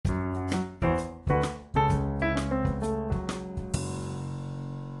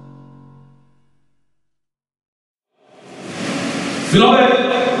Beloved,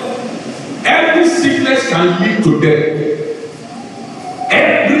 every sickness can lead to death.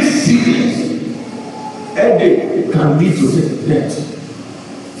 Every sickness, headache can lead to death.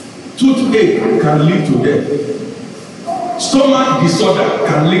 Toothache can lead to death. Stomach disorder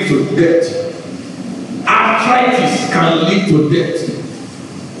can lead to death. Arthritis can lead to death.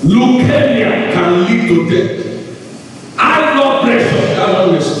 Leukemia can lead to death. High blood pressure, that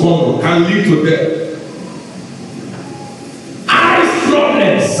one is common, can lead to death. Eyes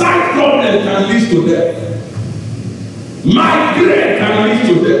problem, sight problem can lead to death. Migraine can lead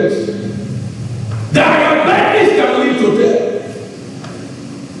to death. Diabetes can lead to death.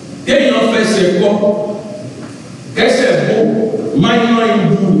 Kéèyàn fẹsẹ̀ kọ́, kẹsẹ̀ bó,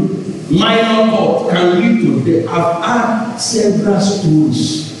 minor cord can lead to death. I've had several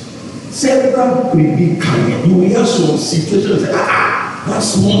stories, several predicaments. You will hear some situations. That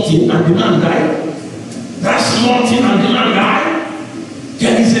small thing and the man died. That small thing and the man died.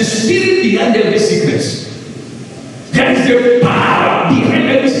 There is a spirit behind every sickness. There is a power behind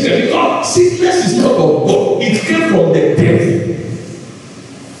every sickness. Because sickness is not of God. It came from the devil.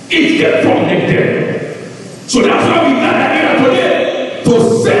 It came from the devil. So that's why we gather here today to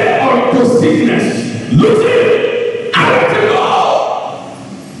say unto sickness, lose it and let it go.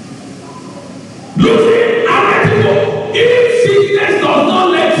 Lose it and let it go. If sickness does not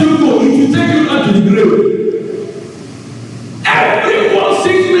let you go, it will take you down to the grave. Everyone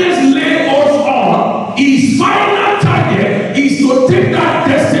sickness lay us on, his final target is to take that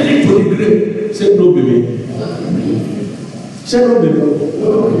destiny to the grave. Say no, baby. Say no, baby.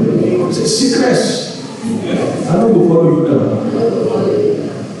 Say sickness. I don't go follow you now.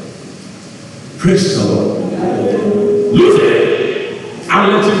 Praise the Lord. Lose it and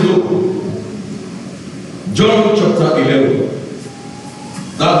let it go. John chapter 11.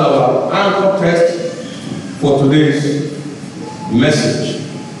 That's our anchor text for today's message.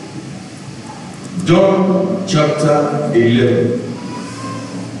 John chapter 11.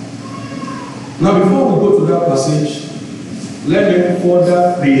 Now, before we go to that passage, let me further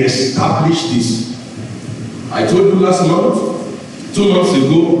re-establish this. I told you last month, 2 months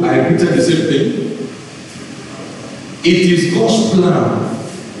ago, I repeated the same thing. It is God's plan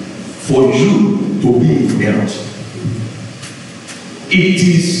for you to be in health. It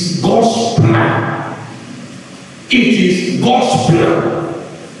is God's plan. It is God's plan.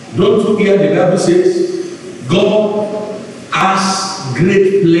 Don't you hear the Bible says, God has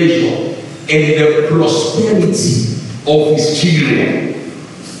great pleasure in the prosperity of his children.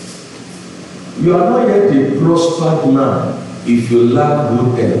 You are not yet a prospered man if you lack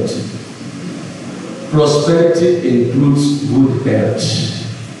good health. Prosperity includes good health.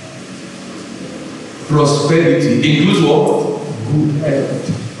 Prosperity includes what? Good health.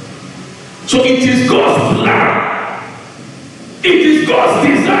 So it is God's plan. It is God's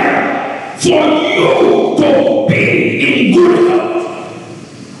desire for you to be in good health,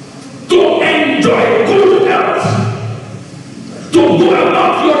 to enjoy good health, to go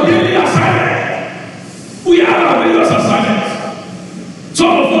about your daily assignment. We have our various assignments.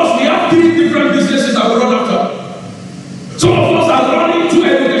 Some of us, we have 3 different businesses that we run after. Some of us are running 2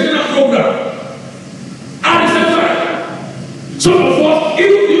 educational programs at the same time. Some of us,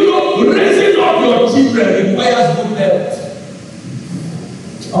 raising up your children requires good health.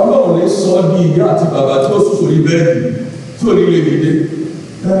 Ọlọ́run lè sọ ní ìyá àti bàbá tí ó sùn sórí bẹ́ẹ̀dì tí ò ní lè dìde.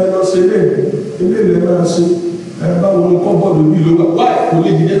 Lọ ṣe ilé máa ṣe báwo ni kọ́ bọ́ọ̀lù bí ló wà kò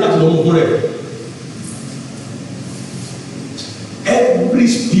lè dìde láti lọ mú fún rẹ̀. Every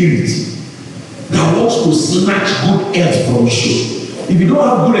spirit that wants to snatch good health from you, if you don't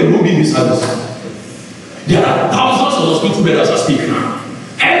have good health, you won't be in this service. There are thousands of hospital beds as I speak now.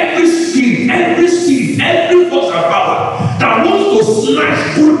 Every spirit, every force and power that wants to snatch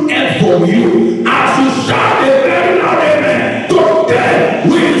good health from you, as you shout a very loud amen, today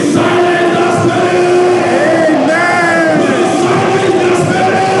will silence the spirit. Amen. Will silence the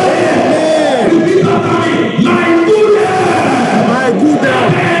spirit. Repeat after me. My good health. My good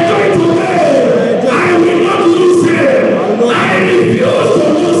health. I enjoy today. I will not lose it. I refuse to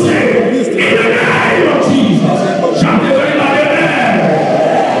lose it. In the name of Jesus. Shout a very loud amen.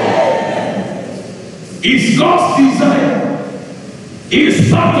 It's God's desire. It's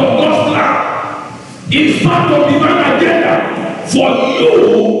part of God's plan. It's part of divine agenda for you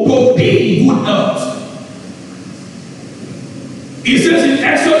to be in good health. It says in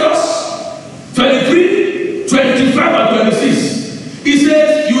Exodus 23, 25 and 26, it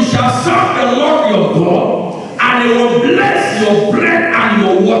says, you shall serve the Lord your God, and he will bless your bread and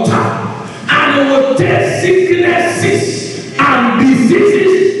your water, and he will take sicknesses and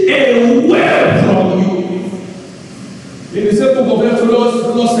diseases away from you. In the same book book of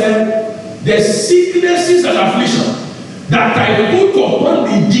Exodus said, the sicknesses and afflictions that I put upon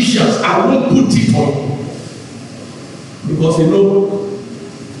the Egyptians, I won't put it on you. Because you know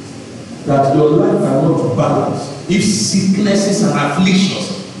that your life cannot balance if sicknesses and afflictions,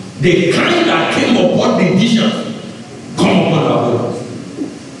 the kind that came upon the Egyptians, come upon our bodies.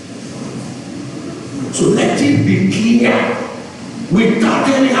 So let it be clear, without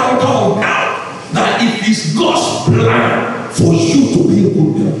any iota of doubt, that it is God's plan for you to be in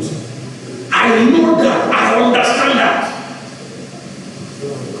good health. I know that, I understand that.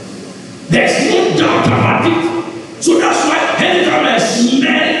 There's no doubt about it. So that's why anytime I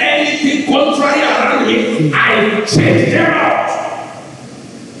smell anything contrary around me, I take them out.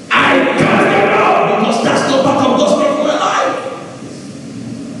 I cast them out because that's not part of God's plan for my life.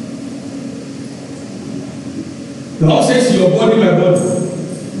 The Bible says your body, my body,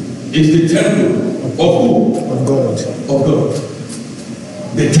 is the temple of who? Of God. Of God.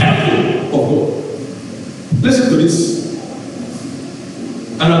 The temple of God. Listen to this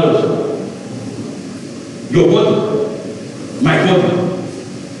analogy. Your body, my body,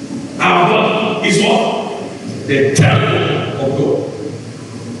 our body is what? The temple of God.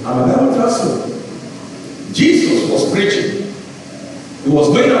 And the Bible tells you, Jesus was preaching. He was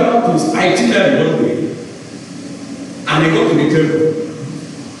going about his itinerary one day. And he got to the temple.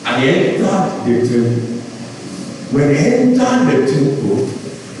 And he entered the temple. When he entered the temple,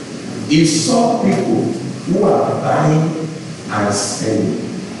 he saw people who are buying and selling,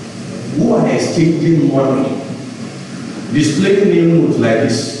 who are exchanging money, displaying name notes like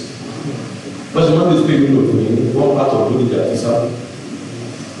this. But the man displaying notes in one part of the that is up.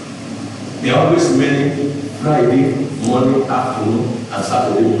 They are always many Friday morning, afternoon, and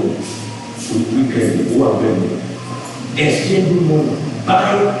Saturday morning. So weekend, who are vending, exchanging money,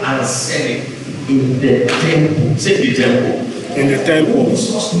 buying and selling in the temple. Say the temple. In the temple.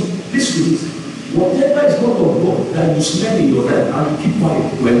 Listen to this. Whatever is not of God that you smell in your life and you keep quiet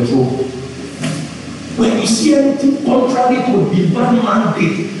to control. When you see anything contrary to divine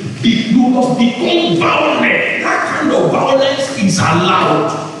mandate, you must become violent. That kind of violence is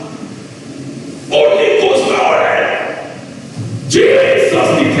allowed. Only Ghost violence. Jesus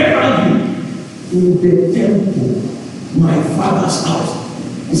became angry in the temple, my Father's house.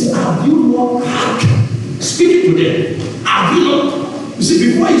 He said, have you not heard? Speaking to them. Have you not? You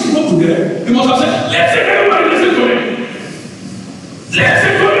see, before he spoke to them, he must have said, listen, everybody, listen to me.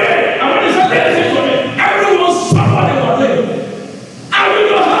 Listen to me. And when he said, listen to me, everyone saw what they were doing. And we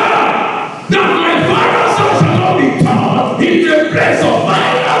know that my Father's house shall not be turned in the place of my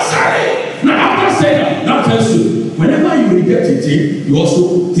answering. Now, after saying that tells you, whenever you reject a thing, you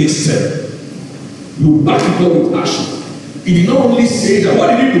also take step. You back it up with action. He did not only say that, what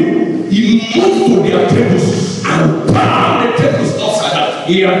did he do? He moved to their tables and burned the tables upside down.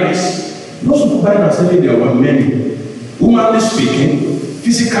 Hear this. Those who buy and selling, there were many. Humanly speaking,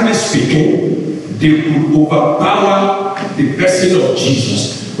 physically speaking, they could overpower the person of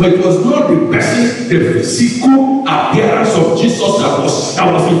Jesus. But it was not the person, the physical appearance of Jesus that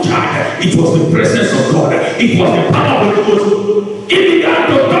was in charge. It was the presence of God. It was the power of the Ghost. He began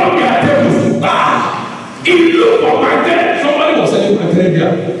to turn their tables to bow. He looked for my dead. Somebody was selling pancreas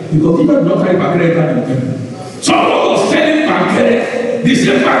there. Because he did not carry pancreas in the temple. Someone was selling pancreas. The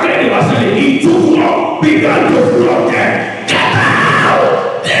same pancreas they were selling. He took up, began to flog them. Get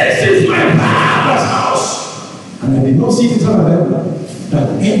out! This is my Father's house. And I did not see it in the Bible that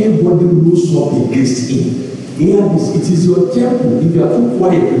anybody rose up against him. Here it is your temple. If you are too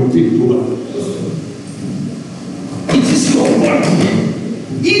quiet, you will take it over. It is your body.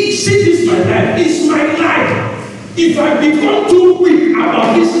 See, this is my life. It's my life. If I become too weak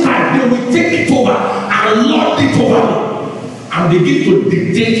about this life, they will take it over and lord it over me and begin to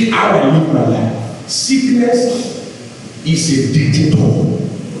dictate how I live my life. Sickness is a dictator.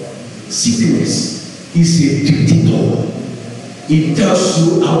 Sickness is a dictator. It tells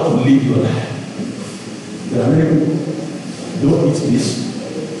you how to live your life. There are many people. Don't eat this.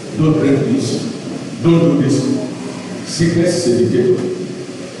 Don't drink this. Don't do this. Sickness is a dictator.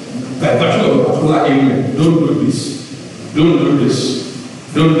 By virtue of a particular ailment, don't do this. Don't do this.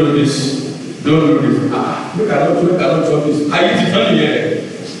 Don't do this. Don't do this. Look at this. Are you defending here?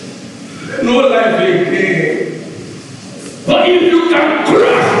 No life again. But if you can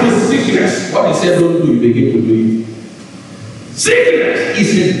crush the sickness, what he said don't do, you begin to do it. Sickness is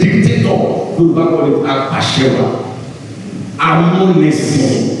a dictator. Look back on it at Asheva.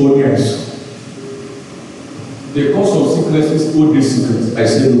 Ammonesi. Oh yes. The cause of sickness is all this sickness. I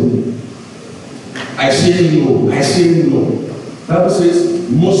say no. I say no. I say no. Bible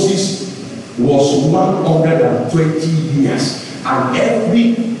says Moses was 120 years and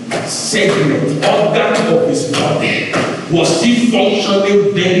every segment, organ of his body was still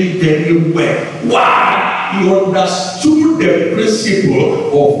functioning very, very well. Why? He understood the principle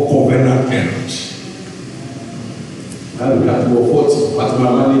of covenant marriage. I look at 40, but my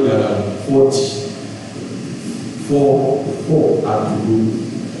manager 40. 4 at the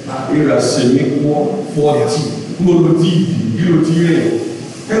era semi 40.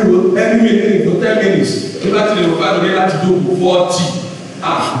 Every minute for 10 minutes. You got to do 40.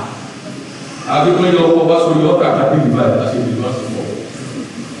 I've been going over what's with your cat.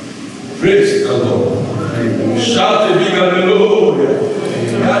 Praise the Lord. Shout a big hallelujah.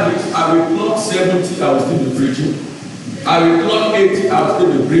 I will clock 70, I will still be preaching. I will clock 80, I will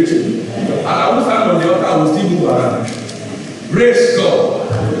still be preaching. And I will stand on the altar, I will still move around. Praise God.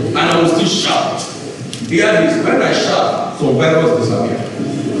 And I will still shout. Hear this, when I shout, some virus disappear.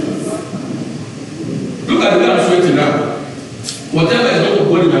 Look at the way I'm sweating now. Whatever is not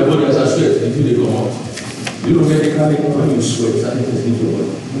going in my body as I sweat, until they come out. You know, medically, when you sweat, something is in your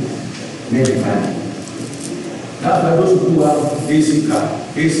body. Medically. That's why those who have AC car,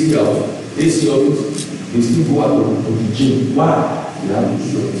 AC house, AC office, they still go out to the gym. Why? They have to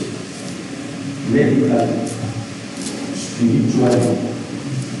sweat. Medically, spiritually,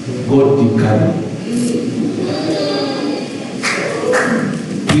 godly.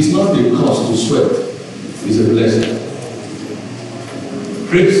 It's not the cost to sweat, it's a blessing.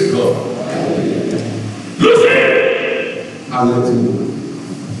 Praise God. Listen! I'm letting you go.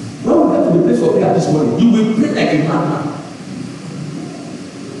 When we get to the place of prayer this morning, you will pray like a madman.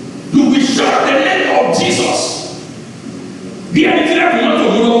 You will shout the name of Jesus. The anything that you want to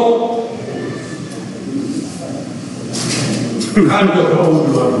know. Hand your God will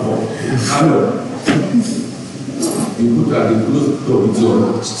do one more. You put at the close door with your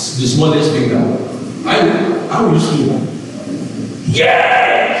the smallest finger. How will you sleep?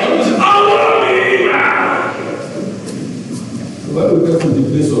 Yeah! Someone says, I want me! When we get to the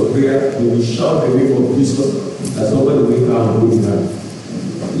place of prayer, we will shout the name of Jesus as nobody will come and hold him.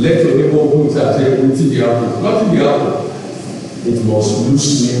 Let your neighbor who is at the apple. Not in the apple. It must loose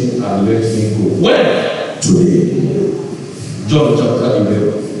me and let me go. When? Today. John chapter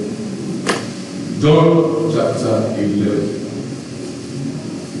 11. John chapter 11.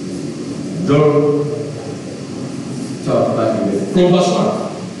 John chapter 11. From verse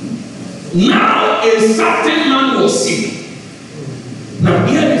 1. Now a certain man was sick. Now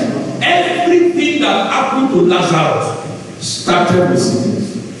hear this. Everything that happened to Lazarus started with sickness.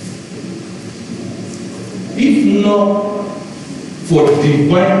 If not for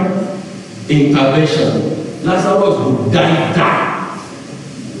divine intervention, Lazarus would die.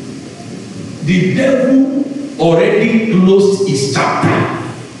 The devil already closed his chapter.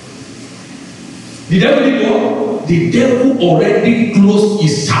 The devil did what? The devil already closed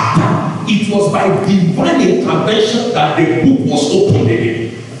his chapter. It was by divine intervention that the book was opened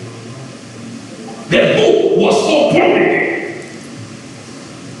again. The book was opened again.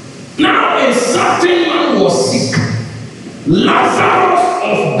 Now a certain man was sick. Lazarus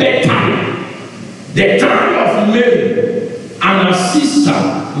of Bethany, the town of Mary, and her sister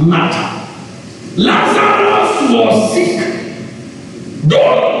Martha. Lazarus was sick.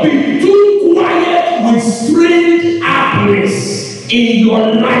 Don't be too quiet with strange happiness in your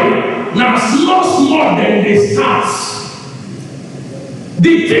life. Now small than they start.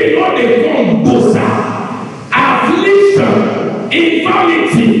 The thing what they call bosa, affliction,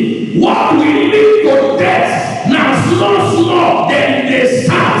 infirmity, what will lead to death. Now small than they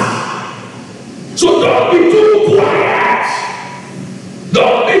start. So don't be too quiet.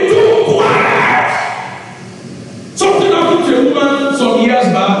 Don't be too quiet. Something happened to a woman some years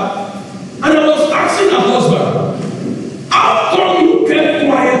back, and I was asking her husband, how come you kept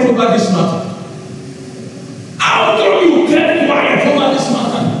quiet over this matter? How come you kept quiet over this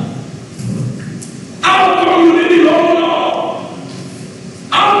matter? How come you didn't know?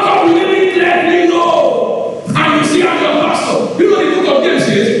 How come you didn't let me know? And you see, I'm your pastor. You know the book of James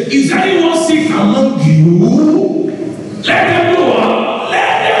says, is anyone sick among you? Let them know.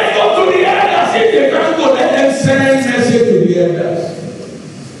 Let them go to the elders. If they can't go, let them send message to the elders.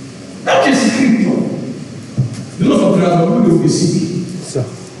 That is scripture. You know some people will be sick. Sir.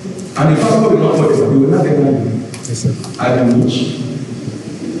 And the pastor will not work, they will not get money. Yes, sir. I can reach.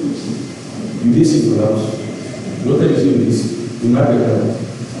 You listen to us. You don't tell you this. You will not get money.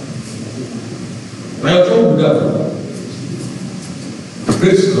 Now you're trying to do that.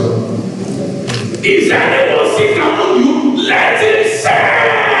 Praise God. Is anyone sick among you? Let him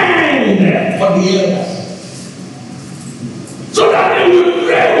send for the elders. So that they will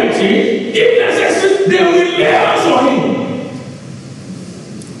pray with him. If necessary, they will lay hands on him.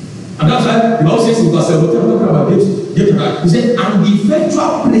 And that's why the Bible says in verse 17, I'm talking about James, he said, and the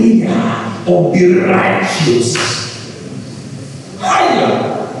effectual prayer of the righteous.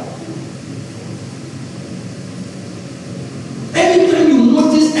 Higher. Anytime you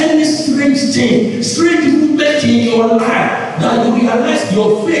notice any strange thing, strange movement in your life, that you realize your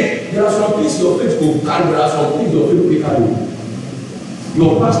faith, there are some things your faith will carry, there are some things your faith will carry.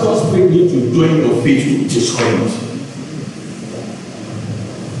 Your pastor's faith needs to join your faith to destroy it.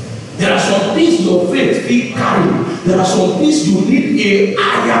 There are some things your faith will carry. There are some things you need a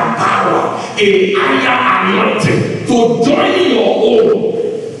higher power, a higher anointing to join your own.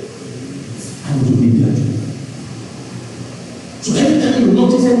 And to be there. So anytime you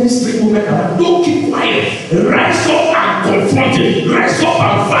notice any strange movement around, don't keep quiet. Rise up and confront it. Rise up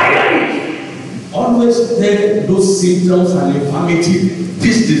and fire it. Always tell those symptoms and infirmity,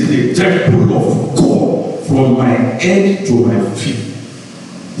 this is the temple of God from my head to my feet.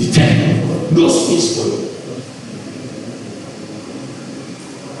 The temple of God. No space for you.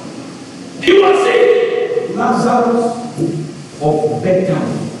 You are saying Lazarus of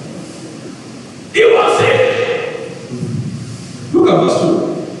Bethany. You are saying. Look at verse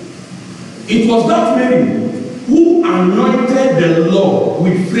 2. It was that Mary who anointed the Lord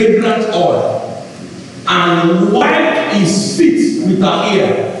with fragrant oil and wiped his feet with her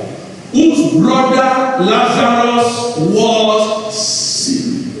hair, whose brother Lazarus was sick.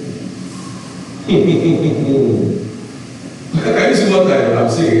 Can you see what I'm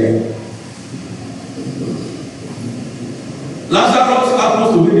saying here? Lazarus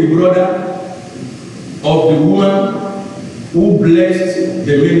happens to be the brother of the woman who blessed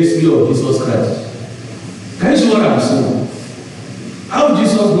the ministry of Jesus Christ. Can you see what I'm saying? How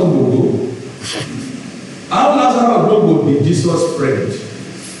Jesus not go? How Lazarus not go be Jesus' friend?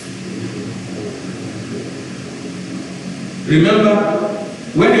 Remember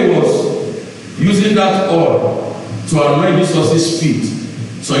when he was using that oil to anoint Jesus' feet,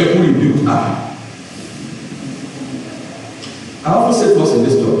 so he could rebuke her. I often say to us in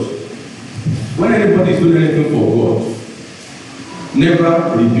this church, when anybody is doing anything for God, never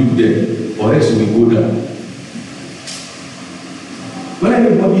rebuke them, or else you will go down. When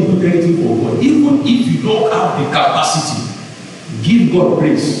anybody is doing anything for God, even if you don't have the capacity, give God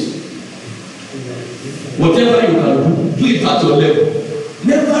praise. Whatever you can do it at your level.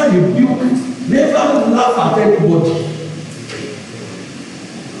 Never rebuke, never laugh at anybody.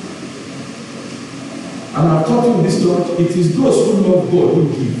 And I've taught you in this church, it is those who love God who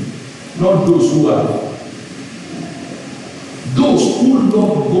give, not those who are. Those who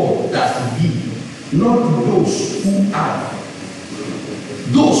love God that give, not those who are.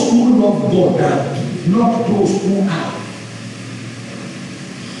 Those who love God that give, not those who are.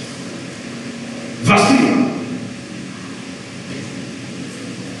 Verse 3.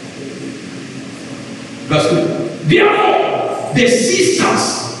 Verse 3. Therefore, the sisters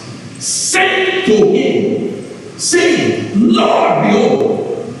sent to him, saying, Lord,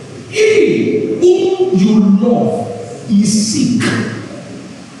 behold, he whom you love is sick.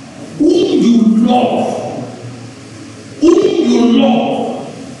 Whom you love. Whom you love.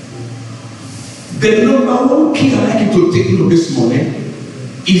 The number one key I like you to take note this morning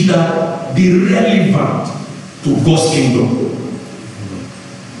is that be relevant to God's kingdom.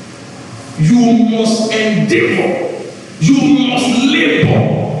 You must endeavor, you must labor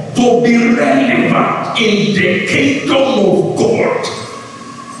to be relevant in the kingdom of God.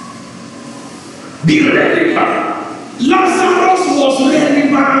 Be relevant. Lazarus was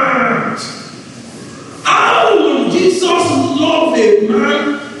relevant. How will Jesus love a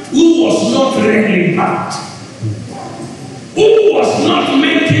man who was not relevant? Who was not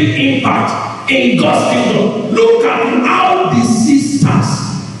making impact in God's kingdom? Look at how the sisters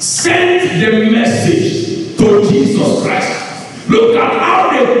sent the message to Jesus Christ. Look at how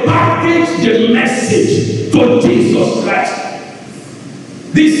they packaged the message to Jesus Christ.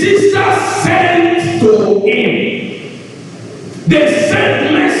 The sisters sent to him. They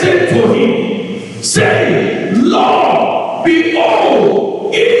sent message to him saying, Lord,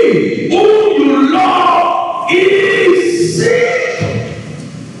 behold, he whom you love is sick.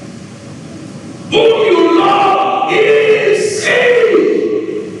 Whom you love is sick.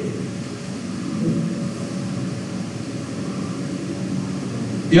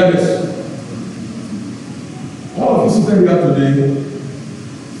 Yes. All of us here today,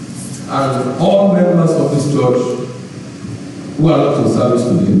 and all members of this church who are not in service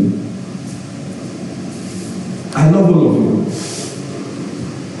today, I love all of you.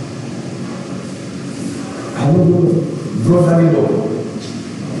 I love you, brotherly love,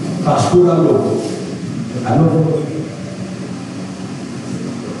 pastoral love. I love you.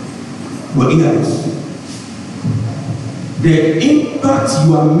 But hear this. The impact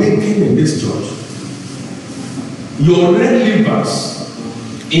you are making in this church, your relevance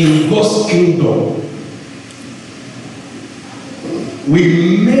in God's kingdom,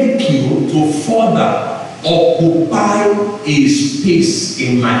 will make you to further occupy a space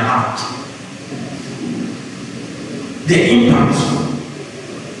in my heart. The impact,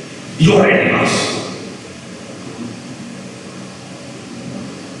 your relevance.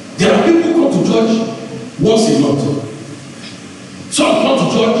 There are people who come to church once a month. Some come to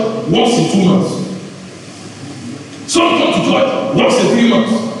church once in 2 months. Some come to church once in 3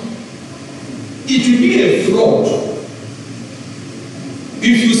 months. It will be a fraud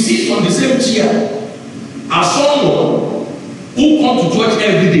if you sit on the same chair as someone who comes to church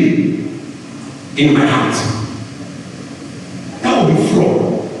every day in my heart. That would be fraud.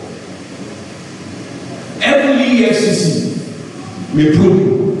 Every EFCC may probe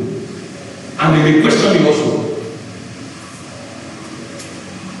you, and they may question you also.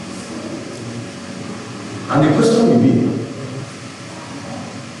 And the question will be,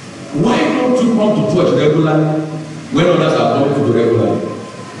 why don't you come to church regularly when others are coming to regularly?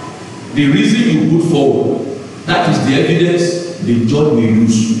 The reason you put forward, that is the evidence the judge will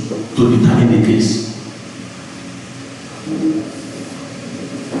use to determine the case.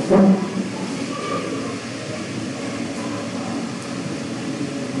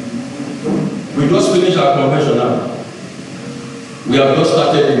 We just finished our convention now. We have just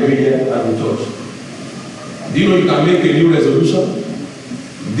started a new year at the church. Do you know you can make a new resolution?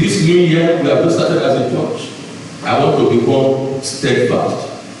 This new year we have just started as a church. I want to become steadfast.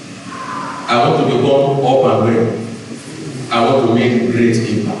 I want to become up and ready. I want to make great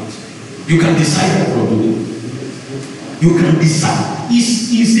impact. You can decide that from today. You can decide.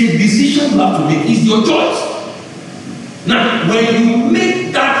 It's a decision you have to make. It's your choice. Now, when you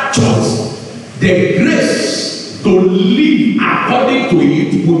make that choice, the grace to live according to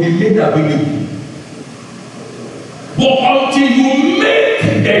it will be made available. But until you make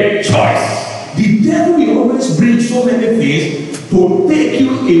the choice, the devil will always bring so many things to take you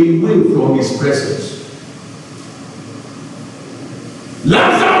away from his presence.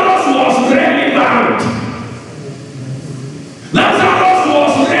 Lazarus was relevant. Lazarus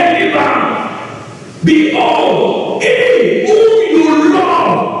was relevant. Behold, he whom you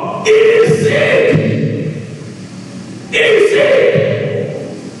love is sick. He is sick.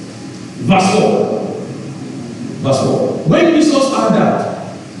 Verse 4. Verse 4. When Jesus heard that,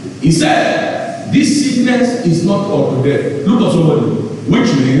 he said, this sickness is not unto death. Look at somebody, which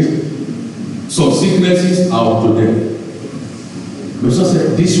means some sicknesses are unto death. Jesus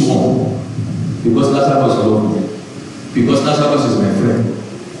said, this one, because Lazarus loved me, because Lazarus is my friend.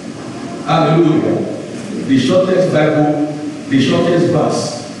 Hallelujah. The shortest Bible, the shortest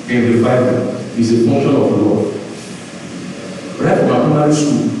verse in the Bible is a function of love. Right from my primary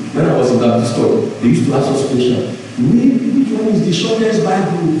school, when I was in Baptist church, they used to ask us questions. Which one is the shortest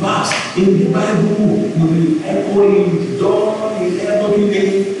Bible verse in the Bible? You will echo in John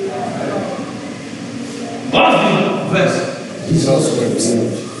 11:8. What's the verse? Jesus wept.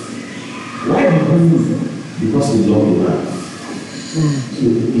 Why did he move? Because he loved the man. So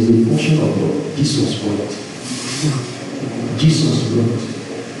it's a function of God. Jesus wept. Jesus wept.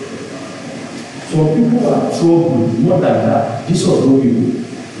 Some people are troubled more than that. Jesus loved you.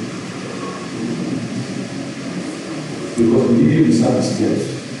 Because we didn't deserve his death.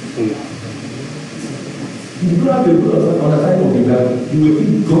 You don't have a good understanding of the Bible. You will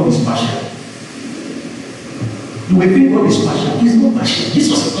think God is partial. You will think God is partial. He's not partial.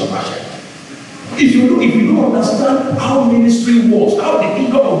 Jesus is not partial. If you don't understand how ministry works, how the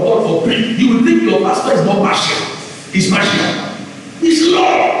kingdom of God operates, you will think your pastor is not partial. He's partial. It's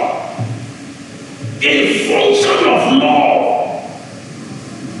law. A function of law.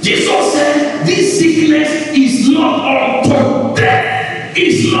 Jesus said, this sickness is not unto death.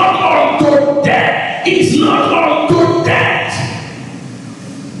 It's not unto death. It's not unto death.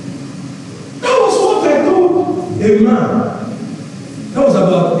 That was what I told a man. That was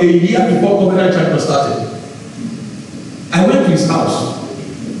about a year before Covenant Church started. I went to his house.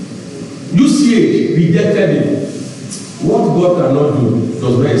 UCH rejected him. What God cannot do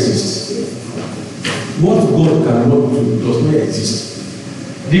does not exist. What God cannot do does not exist.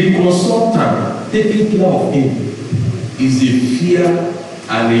 The consultant taking care of him is a fair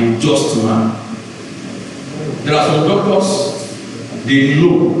and a just man. There are some doctors, they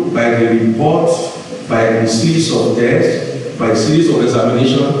know by the report, by the series of tests, by the series of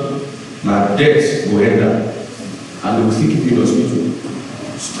examination, that death will enter, and they will still keep you in the hospital,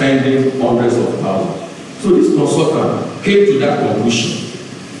 spending hundreds of thousands. So this consultant came to that conclusion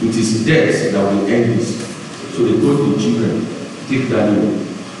It is death that will end this. So they told the children, take Daniel.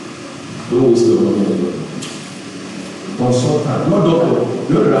 Don't waste your money on it. Consultant, not doctor.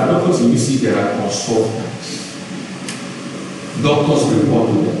 You know, there are doctors in UC, there are consultants. Doctors report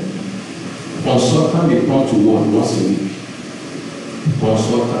to them. Consultant, they come to work once a week.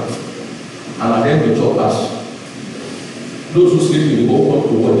 Consultant. And at the end of the job asks, those who sleep in the whole come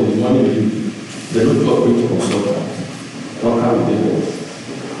to work in the morning, they don't talk with consultant. What can we do?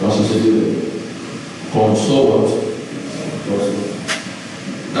 Once you say, consult what?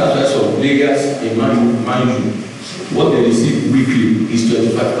 That's why some players in mind you, what they receive weekly is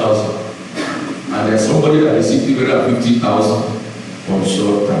 25,000. And there's somebody that receives 350,000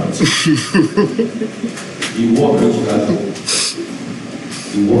 consultant. He works with that.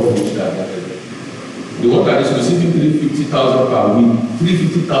 He works with that. The one that is receiving 350,000 per week,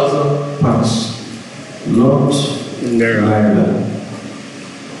 350,000 pounds, not naira.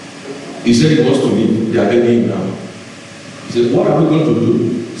 He said he wants to leave. They are begging him now. He said, what are we going to do?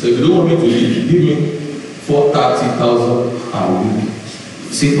 He said, if you don't want me to leave, give me 430,000 a week.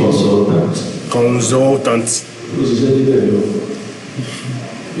 See consultant. Because he said,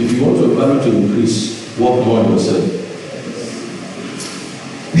 if you want your value to increase, work more on yourself.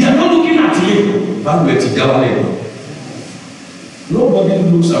 They are not looking at you. Nobody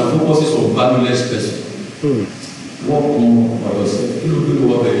looks and focuses on valueless person. Work more on yourself. You don't do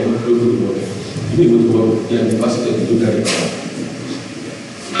work there. You don't do work there. You don't go to work. You are the pastor to do that.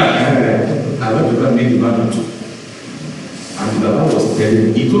 I went to go and meet the man too. And the man was telling me,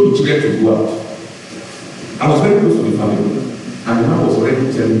 he told the children to go out. I was very close to the family. And the man was already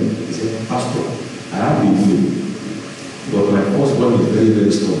telling me, he said, Pastor, I have a will. But my first one is very,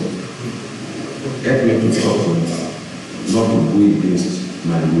 very strong. Help me to talk to him, not to go against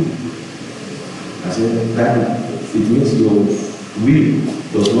my will. I said, Daddy, it means your will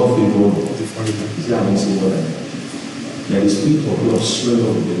does not favor me. He said, I didn't say what I mean. There is spirit of God swell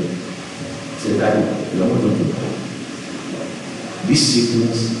up there. He said, Daddy, you are not going to die. This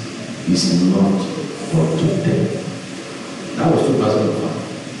sickness is not for today. That was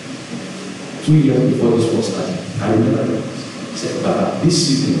 2005. 2 years before this was started. I remember that. He said, Baba, this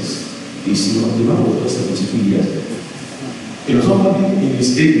sickness is not, the man was just 72 years old. You know, somebody in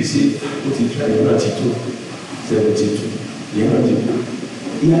his age, he said, what he tried, you're not 72. 72. You're not 72.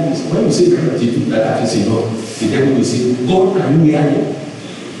 Yeah, when you say you're not 72, that is enough. The devil will say, God, can you hear me?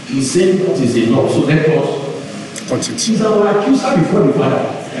 He said that is enough, so let us continue. He's our accuser before the Father.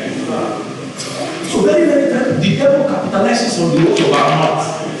 So very, very time, the devil capitalizes on the words of our mouth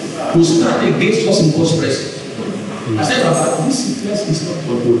to stand against us in God's presence. I said, Baba, this sickness is not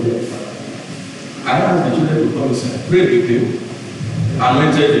for you. I asked the children to come inside, pray with him,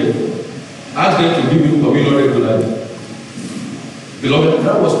 anointed him, ask them to give you communion regularly. Beloved,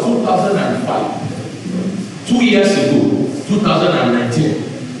 that was 2005. 2 years ago,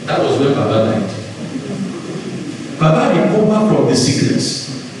 2019, that was when Baba died. Baba recovered from the sickness.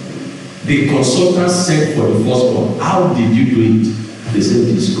 The consultant said for the firstborn, how did you do it? They said,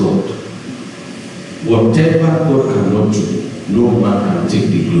 it is God. Whatever God cannot do, no man can take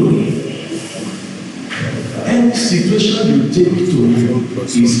the glory. Any situation you take to you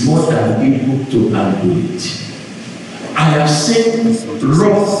is more than able to handle it. I have seen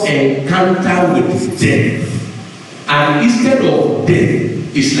rough encounter with death, and instead of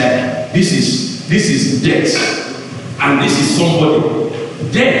death, it's like this is death, and this is somebody.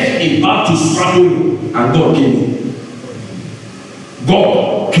 Death about to swallow you, and God came in.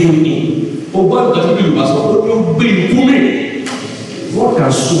 God came in. Oh, God doesn't do it. God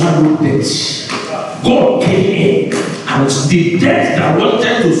can swallow death. God came in, and the death that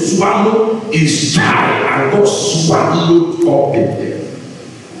wanted to swallow his child, and God swallowed up the death.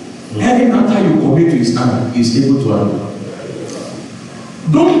 Every matter you commit to his hand, he is able to handle.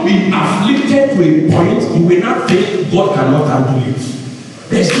 Don't be afflicted to a point you will not think God cannot handle it.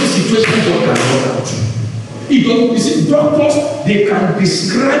 There's no situation God cannot handle. You see, doctors, they can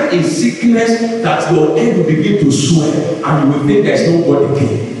describe a sickness that your head will begin to swell, and you will think there's no body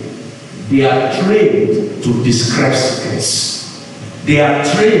pain. They are trained to describe sickness. They are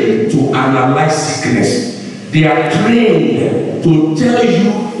trained to analyze sickness. They are trained to tell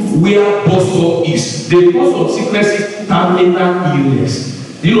you where bust is. The cause of sickness is terminal illness.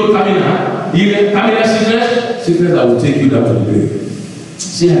 Do you know terminal illness? Terminal sickness? Sickness that will take you down to the grave.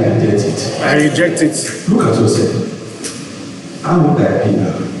 See, I reject it. I reject it. Look at yourself. How would I be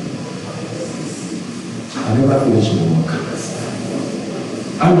now? I never finished my work.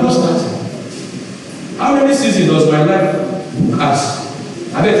 I'm just starting. How many seasons does my life pass?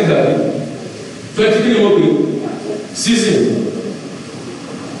 I bet you that 23 okay. Season.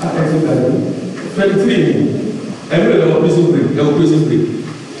 I think I do. 23. Every day of prison break. There was prison break.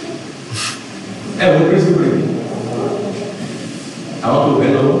 There was prison break. I want to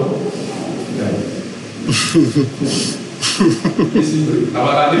hello. Prison break.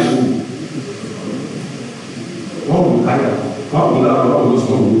 About that day. What will hire? What will happen? What will this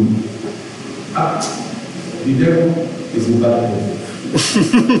one do? The devil is in bad.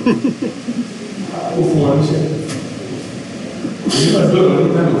 Ó fún wọn níṣẹ́. Èyí náà lọ́dọ̀ ní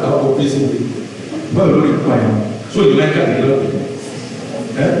táwọn ọ̀gá ọkọ̀ prison break. Bọ́ọ̀lù lórí pa ẹ̀. So you like that girl?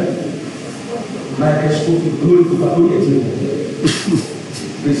 Like a school lórí pa lórí ẹ̀jẹ̀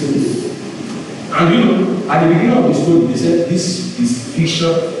prison break. And you know, at the beginning of the story, they said this is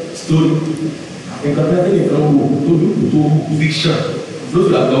fiction story. Nǹkan tí a tẹ́lẹ̀ kan wò tó dúkù tó fiction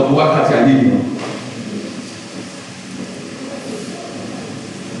lóṣù àgbà ọkọ̀ wákàtí àlẹ́ yìí.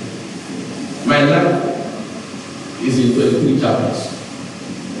 My life is in 23 chapters.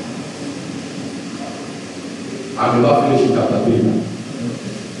 I'm about finishing chapter 3 now.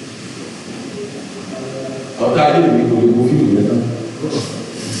 Ọ̀tá ayé mi kò lè wo fíìmù yẹn tán.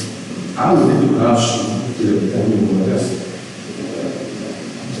 Àwọn òde tó kàn án sùn kìlẹ̀ kìlẹ̀ ní ìwọ̀n rẹ̀.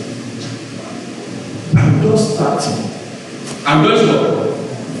 I'm just starting. I'm just what?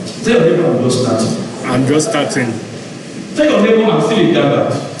 Tell your neighbor I'm just starting. I'm just starting. Tell your neighbor I'm still in Ghana.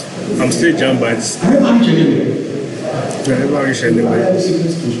 I'm still Jambite. I never reach anywhere. I never reach anywhere. I to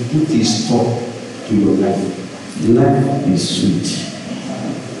put a stop to your life. Life is sweet.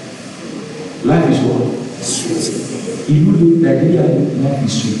 Life is what? Sweet. If you do Nigeria, life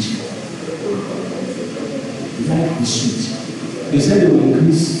is sweet. Life is sweet. They said they will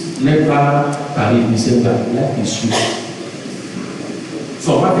increase NEPA tariff in December. Life is sweet.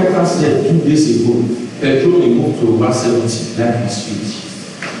 Some marketers said 2 days ago, petrol will move to over 70. Life is sweet.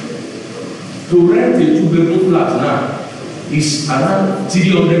 To rent a 2-bedroom flat now is around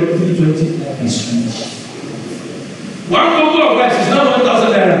 300, 320. Life is sweet. One bottle of rice is now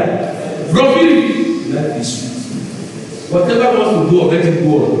 1,000 naira. Roughly, life is sweet. Whatever wants to do, let it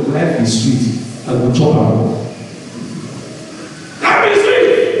go. Life is sweet. I will chop out. Life is sweet.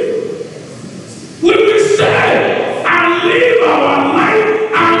 We will say and live our life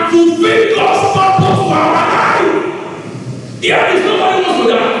and fulfill God's purpose for our life. There is nobody wants to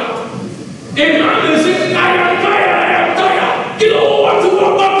die. A man will say, I am tired. You know what to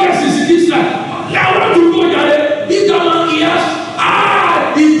work on cases in this life. I want to go there. If the man hears,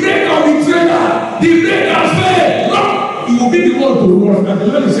 the brake of the trailer, the brake has failed. No, you will be the one to run. And the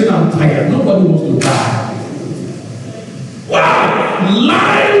man is saying, I'm tired. Nobody wants to die. Wow,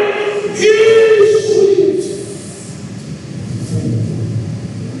 life is sweet.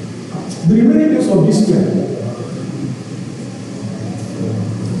 The remaining days of this year.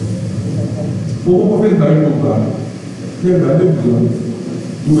 You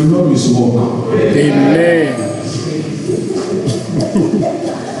will not miss work. Amen.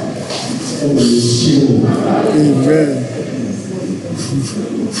 Amen.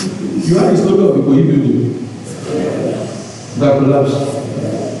 You have a story of a Ikoyi building that collapsed.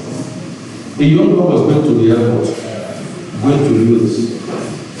 A young man was going to the airport, going to Lagos,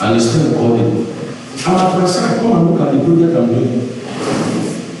 and his friend called him. I'm at my side, come and look at the project I'm doing.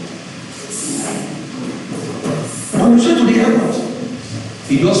 When you say to the airport,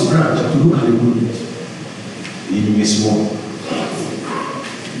 he just branched to look at the project. He missed one.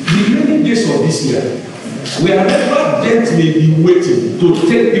 The remaining days of this year, wherever death may be waiting to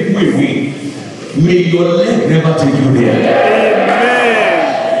take people away, may your leg never take you there.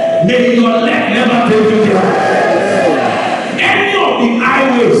 Amen. May your leg never take you there. Any of the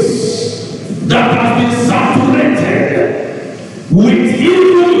highways that have been saturated with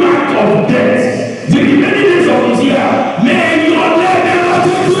evil mark of death, the remaining days of this year, may your leg never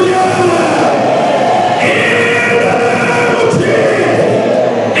take you there.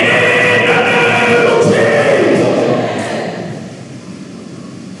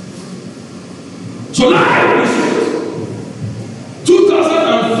 So life is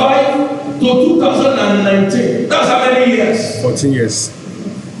 2005 to 2019. That's how many years? 14 years.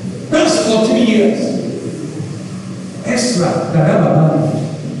 That's 14 years. Extra.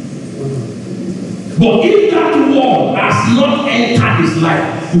 But if that war has not entered his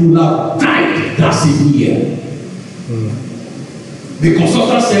life, he will have died that same year. The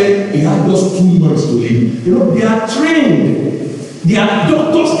consultant said he had just 2 months to live. You know, they are trained. They are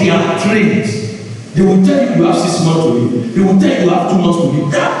doctors, they are trained. They will tell you have 6 months to live. They will tell you have 2 months to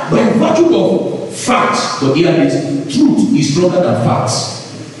live. That, by virtue of facts, but here is truth is stronger than facts.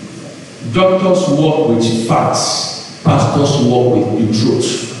 Doctors work with facts. Pastors work with the truth.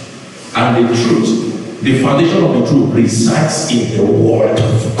 And the truth The foundation of the truth resides in the word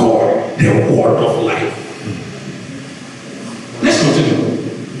of God, the word of life. Let's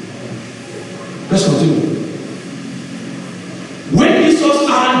continue. Let's continue. When Jesus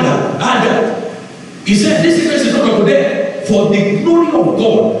had, he said, this is not over there, for the glory of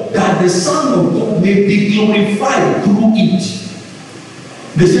God, that the Son of God may be glorified through it.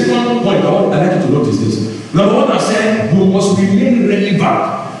 The second point I like you to notice this. Number one, I said, you must remain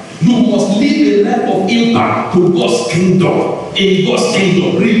relevant. You must live a life of impact to God's kingdom. In God's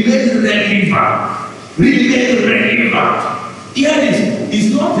kingdom, remain relevant. Remain relevant. Here it is.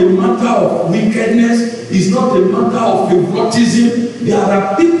 It's not a matter of wickedness. It's not a matter of favoritism. There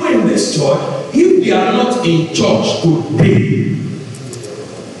are people in this church, if they are not in church today,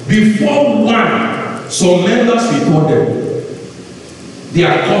 before one, some members will call them. They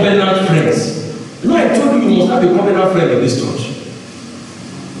are covenant friends. You know, I told you you must have a covenant friend in this church.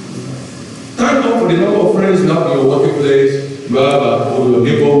 Thank God for the number of friends you have in your working place, you have in your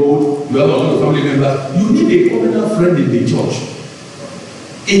neighborhood, you have among your family members. You need a covenant friend in the church.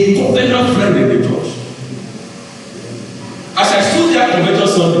 A covenant friend in the church. As I stood there convention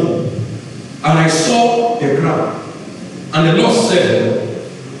Sunday, and I saw the crowd, and the Lord said,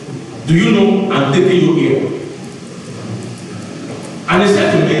 do you know I'm taking you here? And he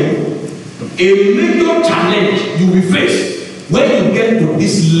said to me, a major challenge you will face when you get to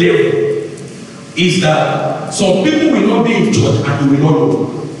this level is that some people will not be in church and you will not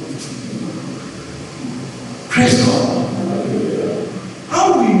know. Praise God. How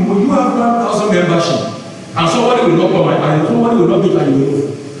will you have 1,000 membership and somebody will not come and somebody will not be and you will know?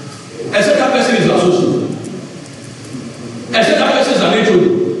 Except that person is associated. Except that person is an HOD.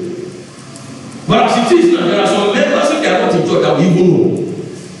 But as it is now, there are some members if they are not in church that we even know.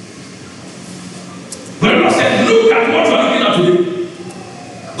 But the Lord said, look at what you are looking at today.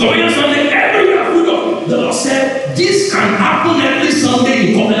 Covenant Sunday, everywhere freedom. The Lord said, this can happen every Sunday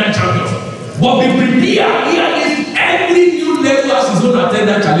in Covenant Champions. But be prepared, here is every new level has its own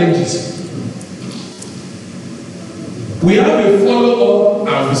attendant challenges. We have a follow-up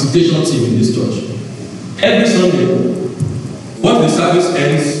and visitation team in this church. Every Sunday, once the service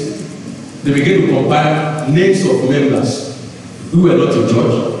ends, they begin to compile names of members who were not in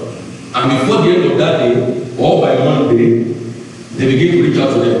church. And before the end of that day, or by Monday, they begin to reach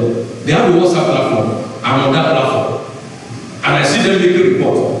out to them. They have a WhatsApp platform. I'm on that platform. And I see them make a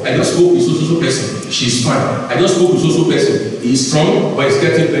report. I just spoke with so person. She's fine. I just spoke with so person. He's strong, but he's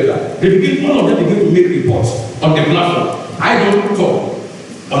getting better. They begin, all of them begin to make reports on the platform. I don't talk.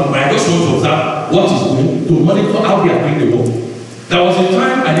 I just want to observe what is doing, to monitor how they are doing the work. There was a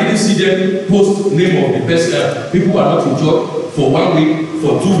time I didn't see them post name of the person. People who are not in church for 1 week,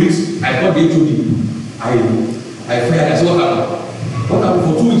 for 2 weeks. I got the HOD. I fired. I said, what happened? What happened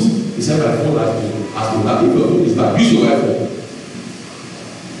for 2 weeks? He said, my phone has been back. If your phone is back, use your iPhone.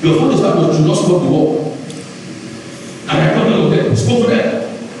 Your phone is back, but you not stop the work. And I told them of them, spoke to them,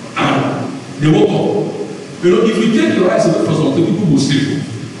 and they woke up. You know, if you take your eyes away from something, people will sleep.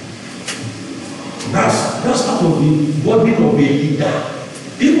 That's part of the body of a leader.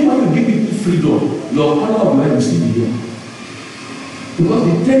 Even when you give people freedom, your honor of life will still be there. Because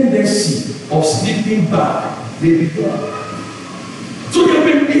the tendency of sleeping back, they become. So they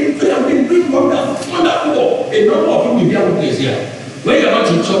have been doing wonderful work. A number of people in their place here. When you are not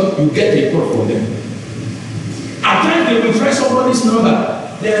in church, you get a call from them. At times they will try somebody's number.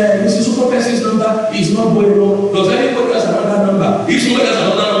 This super person's number is not going on. Does anybody has another number? If somebody has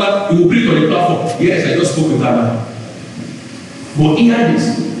another number, you will bring on the platform. Yes, I just spoke with that man. But hear this.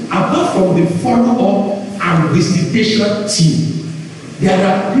 Apart from the follow-up and visitation team, there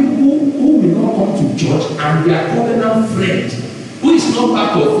are people who will not come to church and their covenant friend who is not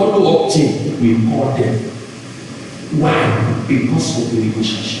part of follow-up team will call them. Why? Because of the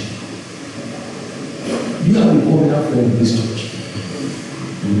relationship. You have a covenant friend in this church.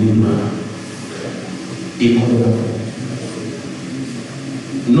 You need a covenant friend.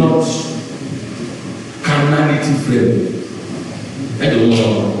 Not carnality friend. I don't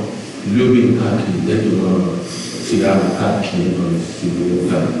know. Living country. I don't know. See, I'm a country. You will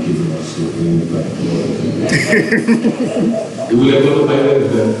have to buy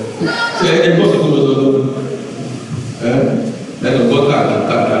them. Say, I got to go. Then go back.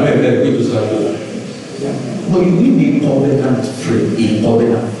 I mean, then go to Saturday. But you need a covenant friend. A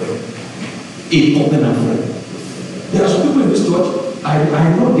covenant friend. A covenant friend. There are some people in this church. I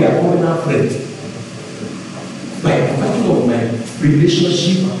know they are covenant friends. By virtue of my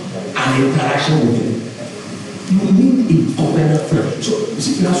relationship and interaction with them. You need a covenant friend. So, you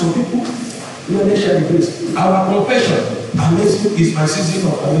see, there are some people, when they share the grace, our confession Amazing is my season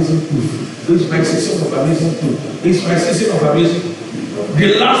of amazing proof. It's my season of amazing proof. It's my season of amazing. The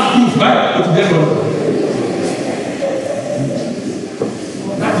last proof, right? Put them on.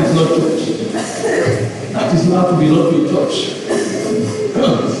 That is not church. That is not to belong to a church.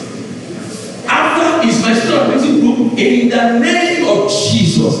 After is my season of amazing proof. In the name of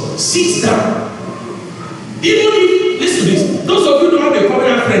Jesus, sit down. Even if, listen to this, those of you who don't have a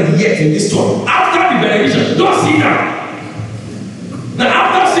covenant friend yet in this talk, after the benediction, just sit down. Now,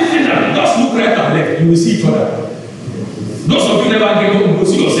 after sitting down, just look right and left, you will see each other. Those of you never get home, go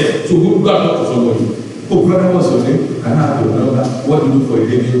see yourself. So go and talk to somebody. Oh, brother, what's your name? Can I have your number? What do you do for a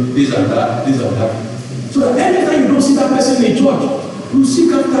living? This and that, this and that. So that anytime you don't see that person in church, you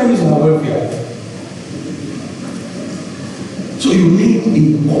seek after his welfare. So you need a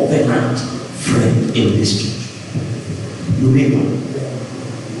covenant friend in this church. You need one.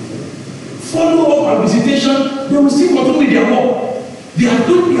 Follow up and visitation, they will still continue their work. They are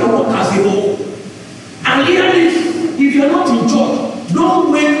doing their work as a whole. And hear this, if you are not in church,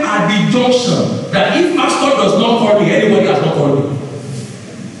 don't wait at the junction that if pastor does not call me, anybody has not called me.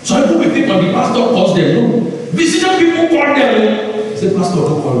 So people will think when the pastor calls them, no. Visiting people call them, say, pastor,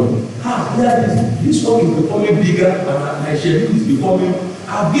 don't call me. Yeah, this work is becoming bigger and my schedule is becoming,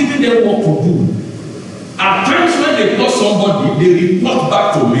 I've given them work to do. At times when they call somebody, they report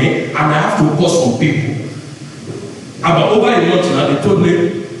back to me and I have to call some people. About over a month now, they told me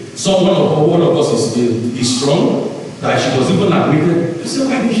one of us is strong, that she was even admitted. I said,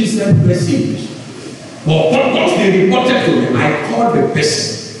 why did she send message? But once they reported to me, I called the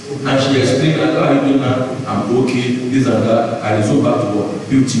person and she explained that, how are you doing now? I'm okay, this and that. I resumed back to work.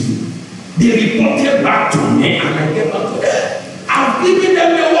 Beautiful. They reported back to me and I get back to them. I've given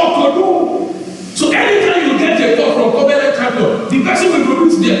them the work to do. So anytime you get a call from Covenant Champion, the person will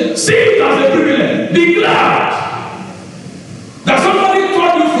produce there. See it as a privilege. Be glad that somebody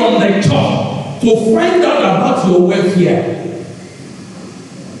called you from the top to find out about your welfare.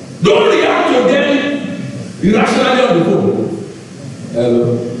 Don't react to them irrationally on the phone.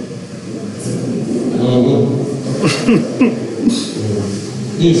 Hello.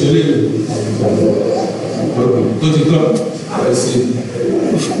 I see.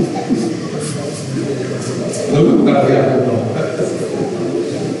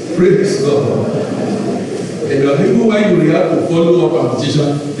 Praise God. And the people when you react to follow up competition,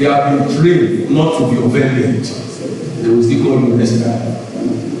 they have been trained not to be offended. They will still call you next time.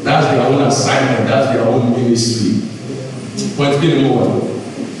 That's their own assignment, that's their own ministry. Point three, number one.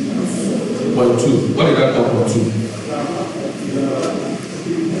 Point two. What did I call point two?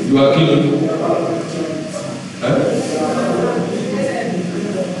 You are killing.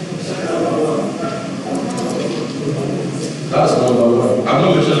 That's number one. I'm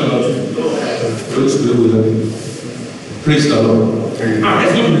not mentioning number two. Praise the Lord.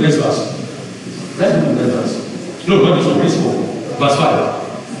 Let's go to the next verse. Let's go to the next verse. No, not this one. Praise God. Verse 5.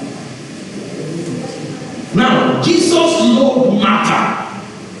 Now, Jesus loved Martha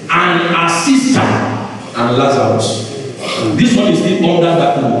and her sister and Lazarus. This one is still under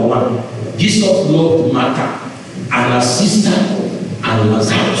that number one. Jesus loved Martha and her sister and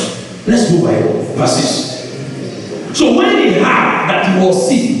Lazarus. Let's go by verses. So when he heard that he was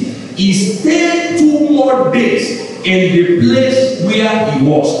sick, he stayed 2 more days in the place where he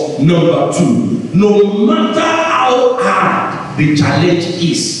was. Number 2, no matter how hard the challenge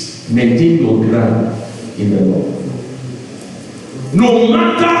is, maintain your ground in the Lord. No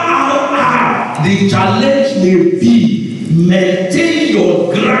matter how hard the challenge may be, maintain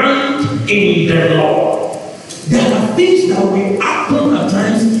your ground in the Lord. There are things that will happen at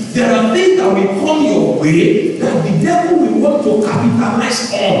times. There are things that will come your way that the devil will want to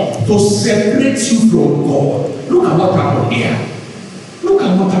capitalize on to separate you from God. Look at what happened here. Look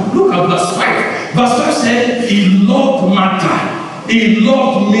at verse 5. Verse 5 said, he loved Martha, he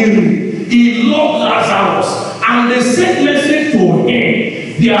loved Mary, he loved Lazarus, and they sent message to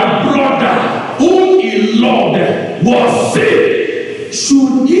him, their brother, whom he loved, was sick.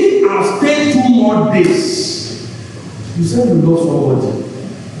 Should he have stayed 2 more days? You said you love somebody.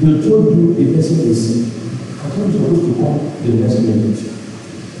 They told you the person is sick. I told you supposed to come the next minute.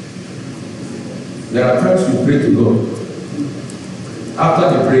 There are times we pray to God. After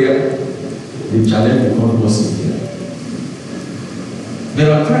the prayer, the challenge becomes more severe.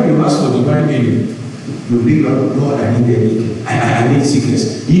 There are times you ask for divine healing. You bring up, Lord, I need headache. I need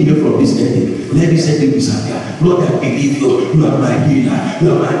sickness. Heal me from this headache. Let this headache disappear. Lord, I believe you. You are my healer. You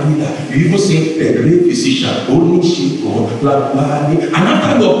are my healer. You even say, the great physician, only she, God, and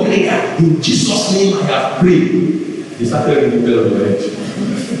after your prayer, in Jesus' name I have prayed. He started ringing the bell on your head.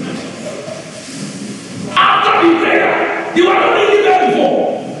 After the prayer,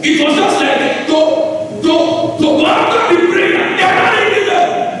 It was just like to go after the prayer. They are not in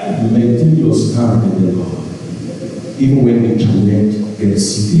there. Maintain your stand in the Lord. Even when the challenge gets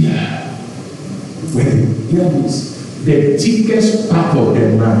severe. When hear this, the thickest part of the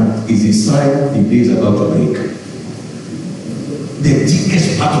night is a sign the day is about to break. The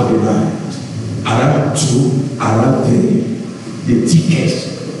thickest part of the night, around 2, around 3, the thickest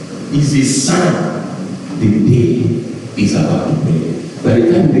is a sign the day is about to break. By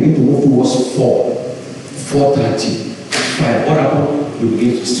the time you begin to move towards 4, 4:30, 5, what happened? You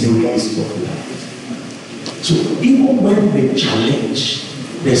begin to sing this of life. So even when the challenge,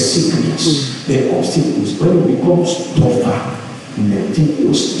 the sickness, the obstacles, when it becomes tougher, nothing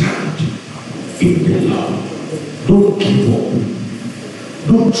will stand in the Lord. Don't give up.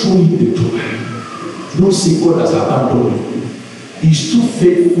 Don't throw in the towel. Don't say God has abandoned you. He's too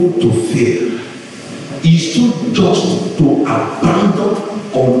faithful to fail. He's too just to abandon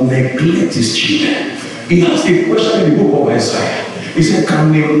or neglect his children. He asked a question in the book of Isaiah. He said,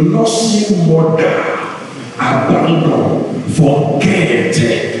 can a nursing mother abandon, forget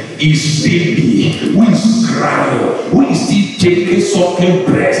his baby who is crying, who is still taking sucking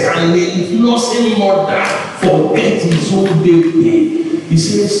breast, and a nursing mother forget his own baby? He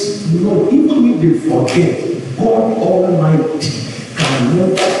says, no, even if they forget, God Almighty can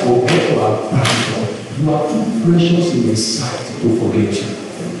never forget or abandon. You are too precious in his sight to forget you.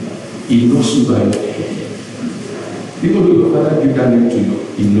 He knows you by your name. Even though your father gave that name to you,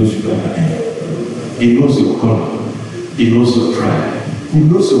 he knows you by your name. He knows your color. He knows your pride. He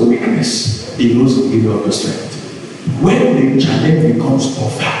knows your weakness. He knows the giver of your strength. When the challenge becomes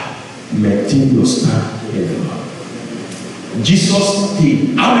tougher, maintain your stand in the Lord. Jesus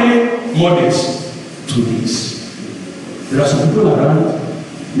stayed how many more days? 2 days. There are some people around,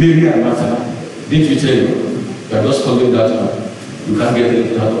 Mary and Martha. Didn't you tell you? You are just calling that man. You can't get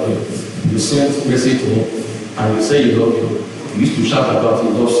anything out of him. You sent message to him and you say you love him. You used to shout about he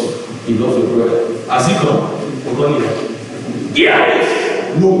loves you. He loves your brother. Has he come?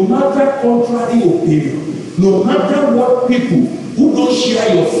 Yes! No matter contrary opinion, no matter what people who don't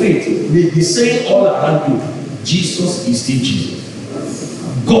share your faith may be saying all around you, Jesus is still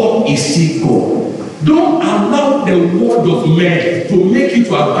Jesus. God is still God. Don't allow the word of men to make you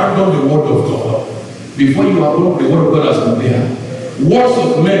to abandon the word of God. Before you abandon the word of God has been there, words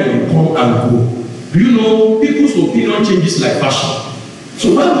of men will come and go. Do you know people's opinion changes like fashion?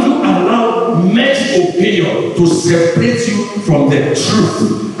 So why would you allow men's opinion to separate you from the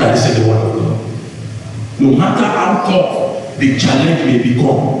truth that is in the word of God? No matter how tough the challenge may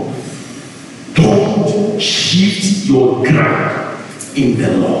become, don't shift your ground in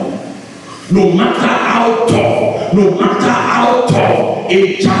the Lord. No matter how tough,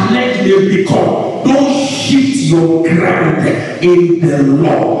 a challenge may become, don't shift your ground in the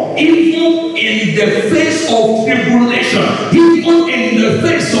Lord. Even in the face of tribulation, even in the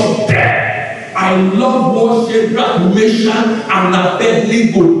face of death. I love what Shadrach, Meshach, and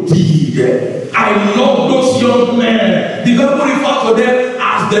Abednego did. I love those young men. The Bible refers to them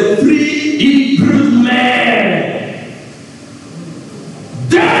as the 3 Hebrew men.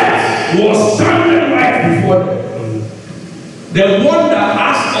 Death was standing right before them. The one that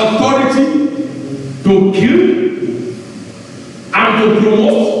has authority to kill and to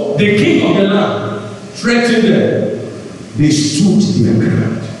promote, the king of the land, threatened them. They stood their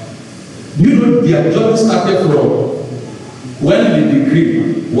ground. You know, their journey started from when the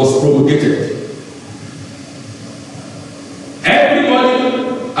decree was promulgated. Everybody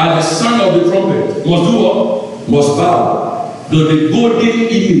at the sound of the trumpet must do what? Must bow to the golden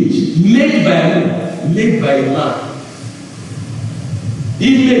image made by a man.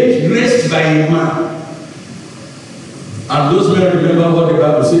 Image raised by a man. And those men remember what the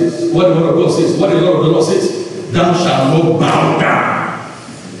Bible says, what the word of God says, what the Lord of the Lord says. Thou shalt not bow down.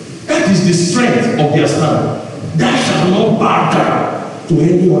 That is the strength of their stand. Thou shalt not bow down to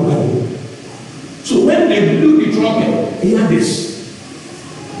any other. So when they blew the trumpet, hear this.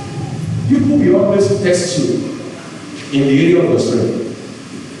 People will always test you in the area of your strength.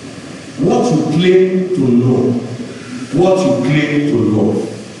 What you claim to know, what you claim to love,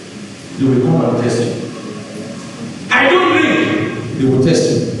 they will come and test you. I don't drink. They will test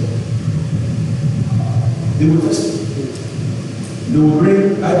you. They will test you. They will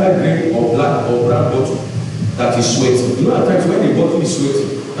bring either green or black or brown bottle that is sweating. You know, at times when the bottle is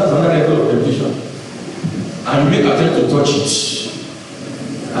sweating, that's another level of temptation. And you make attempt to touch it.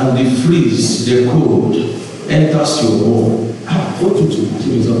 And the freeze, the cold, enters your bone. Ah, what to do? So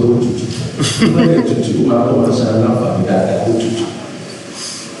it's not what to do. What to do? My mom was an alarm for that. What to do?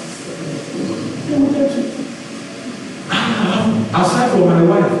 Aside from for my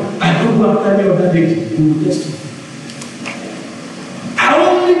wife. I don't go after any other lady. They will test me. I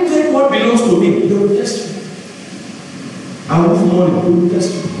only take what belongs to me. They will test me. I want money. They will test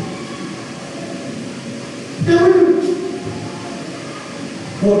me. They will.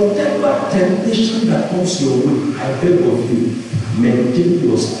 Whatever temptation that comes your way, I beg of you, maintain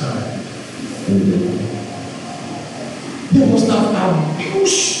your stand in the Lord. They must have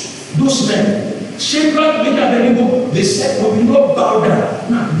abused those men. Shadrach, Meshach, and Abednego, they said, we will not bow down.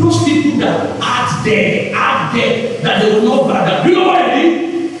 Now, those people that are there, that they will not bow down. You know what they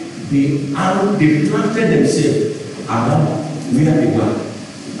did? They planted themselves around where they were.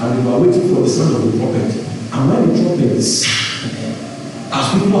 And they were waiting for the sound of the trumpet. And when the trumpet sounded, as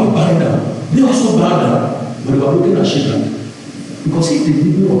people are bowing down, they also bowed down. But they were looking at Shadrach. Because if they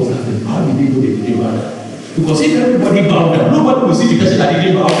didn't observe them, how did they know they didn't bow down? Because if everybody bowed down, nobody will see the person that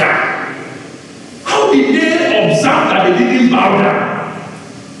didn't bow down. How did they observe that they didn't bow down?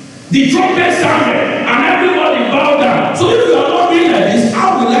 The trumpet sounded and everybody bowed down. So if you are not doing like this, how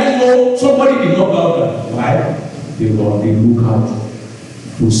will I know somebody did not bow down? Why? They look out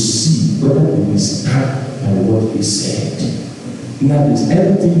to see whether they will stand by what he said. That is,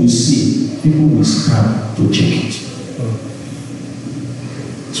 everything you see, people will stand to check it.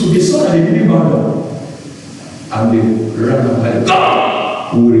 So they saw that they didn't bow down. And they ran up like,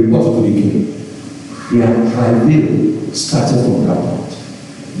 God! We will report to the king. Their travail started from that point.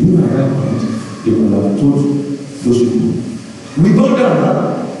 You know, at that point, they would have told those people, we bow down now.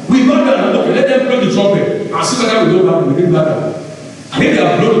 We bow down now. Okay, let them blow the trumpet. And see whether we go back, we didn't bow down. And if they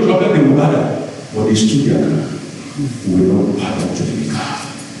have blown the trumpet, they will bow down. But they stood their ground. We will not bow down to the calf.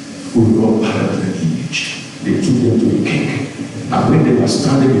 We will not bow down to the image. They took them to the king. And when they were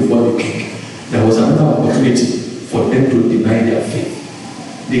standing before the king, there was another opportunity for them to deny their faith.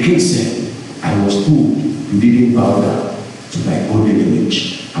 The king said, I was told you didn't bow down to my golden image.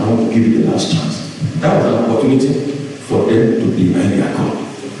 I want to give you the last chance. That was an opportunity for them to deny their God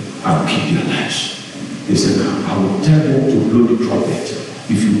and keep their lives. They said, I will tell them to blow the trumpet.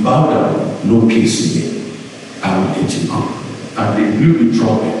 If you bow down, no case again. I will let you go. And they blew the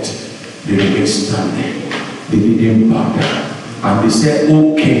trumpet. They remained standing. They didn't bow down. And they said, O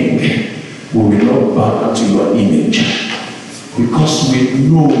king, we will not bow down to your image. Because we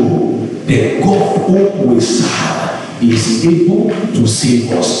know the God who we serve is able to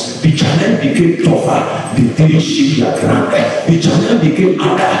save us. The challenge became tougher. They didn't shift their ground. The challenge became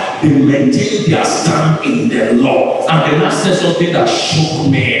harder. They maintained their stand in the law. And then I said something that shook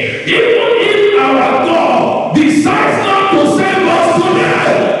me. Even if our God decides not to save us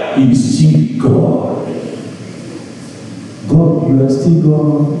today, He is still God. God, you are still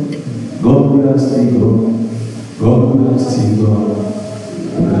God. God, you are still God. God, you are still God.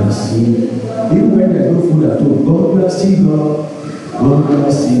 You are still. Even when there's no food at home, God, you are still God. God, you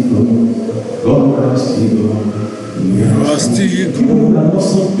are still God. God, you are still God. You are still God. Even if you are not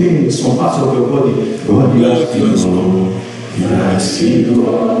some pain, some parts of your body, God, you are still God. You are still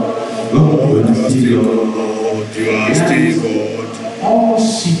God. God, you are still God. You are still God. All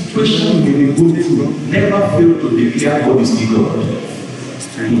situations you will go through never fail to declare God is still God.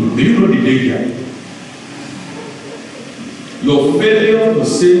 Do you know the danger? Your failure to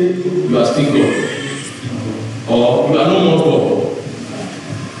say you are still God or you are no more God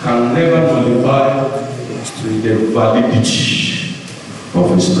can never nullify the validity of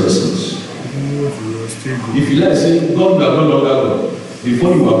His presence. If you like say God, you are no longer God.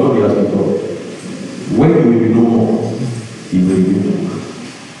 Before you are God, you have been God. When you will be no more, He will be no more.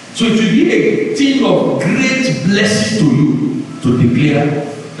 So it will be a thing of great blessing to you to declare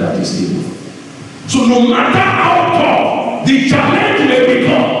that is able. So no matter how tough the challenge may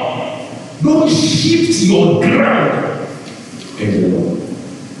become, don't shift your ground. And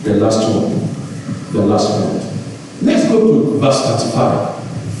the last one. Let's go to verse 35.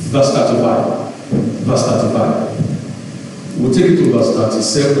 Verse 35. We'll take it to verse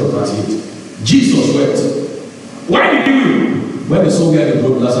 37 or 38. Jesus wept. Why did he weep? When they saw where they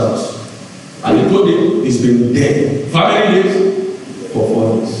brought Lazarus. And they told him he's been dead. For how many days? For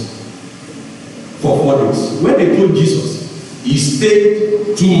 4 days. For 4 days. When they told Jesus, he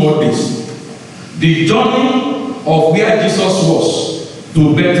stayed 2 more days. The journey of where Jesus was to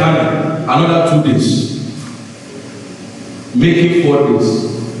Bethany, another 2 days. Making 4 days.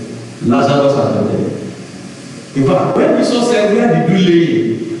 Lazarus had been dead. In fact, when Jesus said, where did you lay him?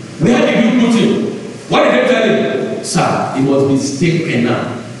 Where did you put him? What did they tell him? Sir, he must be stinking now.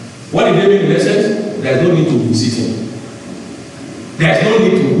 What did they mean in essence? There is no need to visit him. There is no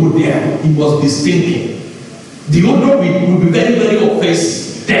need to go there. He must be stinking. The odor will be very, very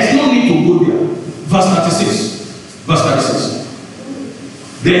offensive. There is no need to go there. Verse 36.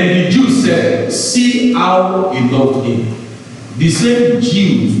 Then the Jews said, see how he loved him. The same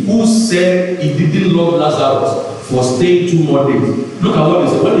Jews who said he didn't love Lazarus for staying 2 more days. Look at what they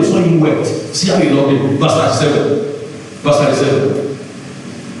said. When they saw him wept, see how he loved him. Verse 37. Verse 37.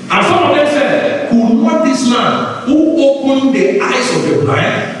 And some of them said, could not this man who opened the eyes of the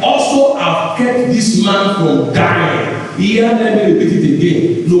blind also have kept this man from dying? Here, let me repeat it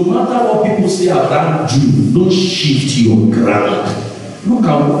again. No matter what people say around you, don't shift your ground. Look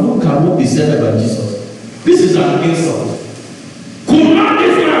at what they said about Jesus. This is an insult. Could not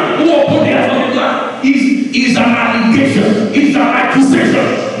this man who opened the eyes of the blind is an allegation, is an accusation.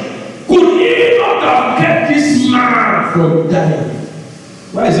 Could he not have kept this man from dying?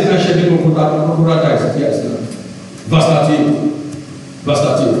 Why is it not shedding crocodile tears? Yes, verse 38. Verse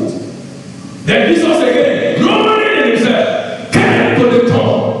 38. Then Jesus again, glowing in himself, came to the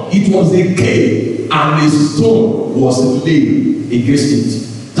tomb. It was a cave, and a stone was laid against it.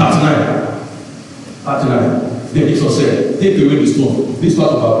 39. 39. Then Jesus said, take away the stone. This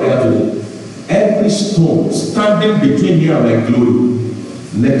part of our prayer today. Every stone standing between me and my glory,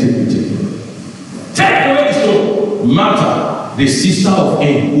 let it be taken. Take away the stone. Martha, the sister of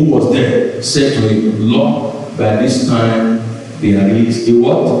him who was there, said to him, Lord, by this time there is a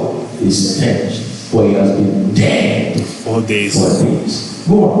what? A stench, for he has been dead 4 days. 4 days.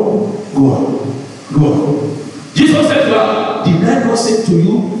 Go on, go on, go on. Jesus said to her, did I not say to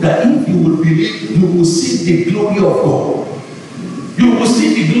you that if you will believe, you will see the glory of God? You will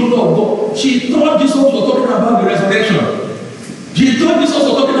see the glory of God. She thought Jesus was talking about the resurrection. She thought Jesus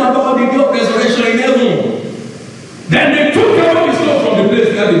was talking about the day of resurrection in heaven. Then they took away the stone from the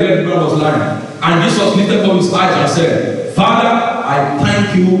place where the dead man was lying. And Jesus lifted up his eyes and said, Father, I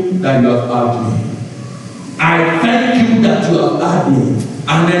thank you that you have heard me. I thank you that you have heard me.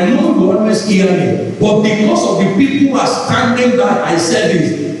 And I know you always hear me. But because of the people who are standing by, I said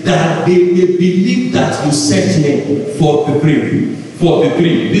this, that they may believe that you sent me for the three. For the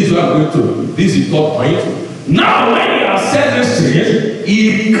three. This is what I'm going to. This is the third point. Now when he has said this thing,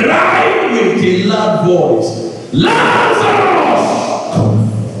 he cried with a loud voice, Lazarus, come.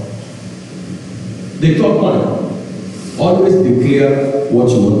 The third point, always declare what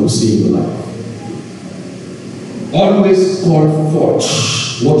you want to see in your life. Always call forth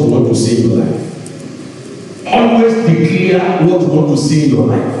what you want to see in your life. Always declare what you want to see in your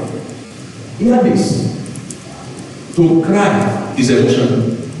life. Hear this. To cry is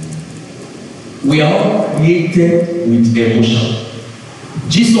emotion. We are all created with emotion.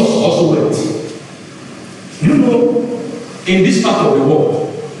 Jesus also wept. You know, in this part of the world,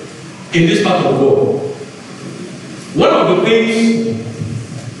 one of the things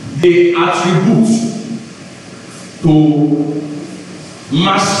they attribute to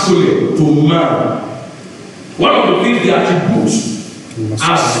masculine, to man, one of the things they attribute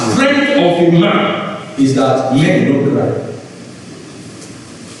as strength of a man is that men don't cry.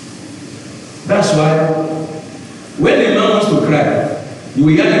 That's why when a man wants to cry, you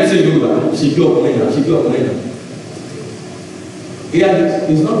will hear them say, she go up later, she go up later. Yeah,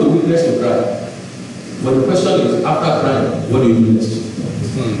 it's not the weakness to cry. But the question is, after crying, what do you do next?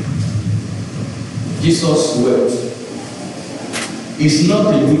 Jesus wept. It's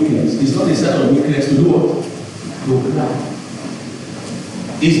not a weakness. It's not a sign of weakness to do what? To cry.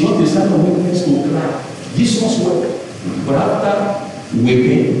 It's not a sign of weakness to cry. Jesus wept. But after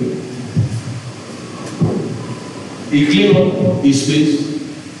weeping, he cleaned up his face,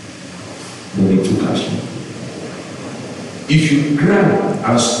 then he took action. If you cry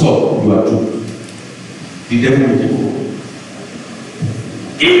and stop, you are doomed. The devil will take over.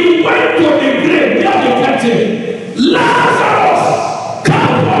 He went to the grave, there they kept him. Lazarus,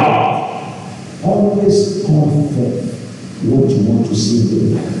 come out. Always call forth what you want to see in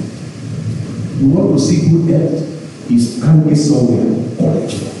your life. You want to see good health, is standing somewhere.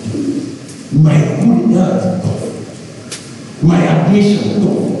 College. My good health, God. My admission,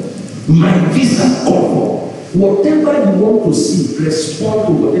 God. My visa, God. Whatever you want to see, respond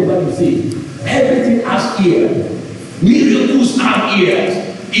to whatever you say. Everything has ears. Miracles have ears.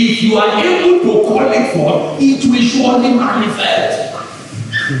 If you are able to call it forth, it will surely manifest.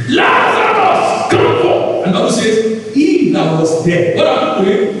 Lazarus, come forth. And the Bible says, he that was dead, what happened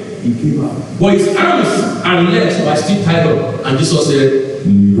to him? He came out. But his arms and legs were still tied up. And Jesus said,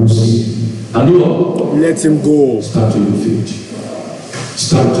 Lucy. And you know, let him go. Stand to your feet.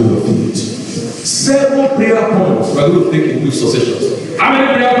 Stand to your feet. 7 prayer points we are going to take in quick succession. How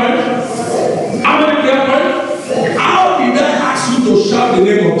many prayer points? How many prayer points? How did I ask you to shout the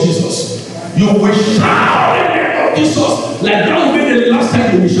name of Jesus? You will shout the name of Jesus. Like that will be the last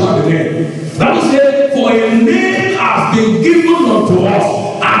time you will shout the name. That will say, for a name has been given unto us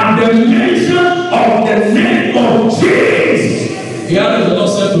at the mention of the name of Jesus. Here is the Lord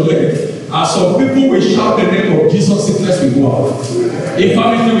said to me, as some people will shout the name of Jesus, sickness will go out.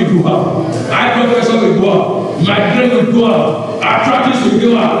 Infirmity will go out. High blood pressure will go out. Migraine will go out. Arthritis will go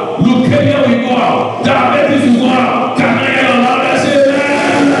out. Leukemia will go out. Diabetes will go out. Can I hear your loud say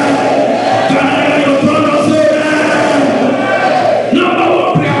amen? Can I hear your brother say amen? Number one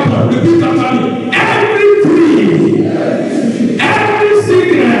prayer point. Repeat after me. Every tree, every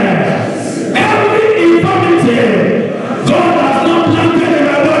sickness, every infirmity, God has not planted in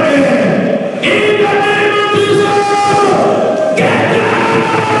my body. In the name of Jesus, get down.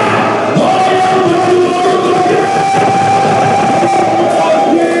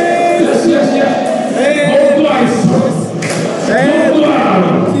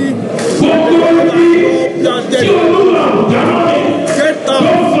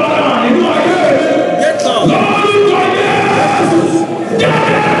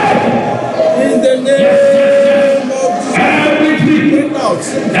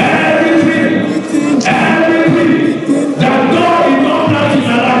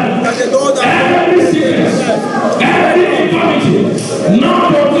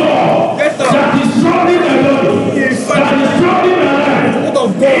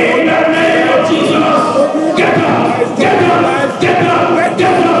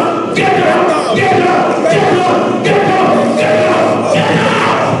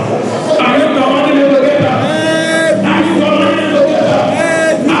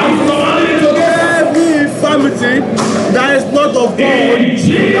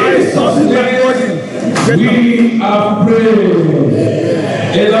 We are praying.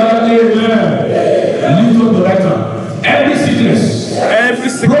 Amen. Lift up the right hand. Every sickness,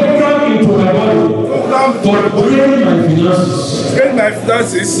 program into my body for draining my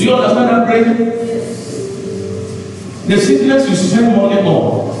finances. Do you understand that prayer? The sickness you spend money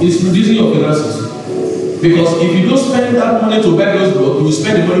on is reducing your finances. Because if you don't spend that money to buy those drugs, you will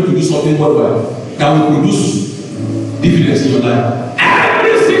spend the money to do something worthwhile that will produce dividends in your life.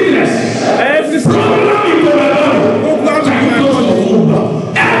 Every sickness, program into my body.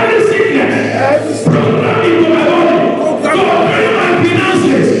 Every sickness, program into my body. To drain my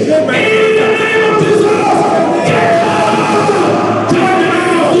finances. In the name of Jesus. Get out. In the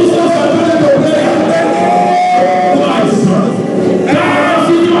name of Jesus.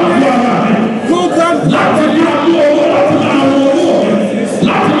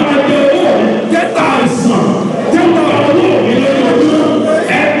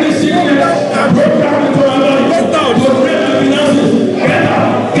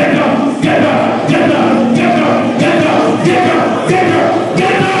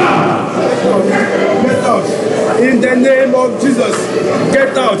 In the name of Jesus,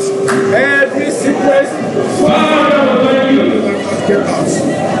 get out. Every sickness, Father, thank you. Get out.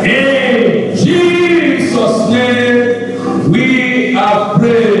 In Jesus' name, we are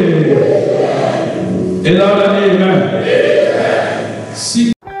praying. Amen.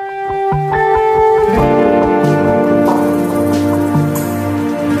 See.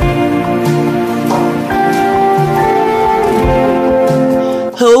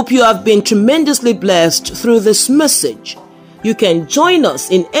 Hope you have been tremendously blessed through this message. You can join us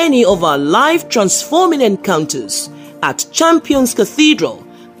in any of our live transforming encounters at Champions Cathedral,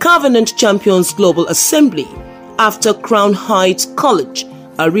 Covenant Champions Global Assembly, after Crown Heights College,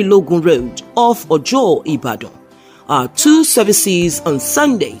 Arilogun Road, off Ojo, Ibadan. Our 2 services on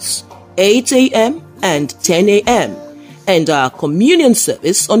Sundays, 8 a.m. and 10 a.m., and our communion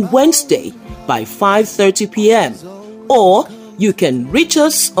service on Wednesday by 5:30 p.m. Or you can reach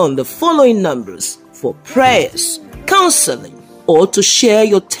us on the following numbers for prayers, counseling, or to share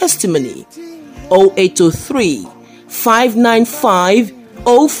your testimony: 0803 595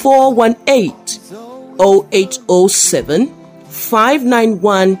 0418, 0807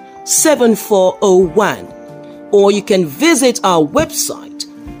 591 7401, or you can visit our website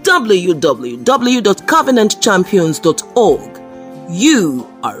www.covenantchampions.org. You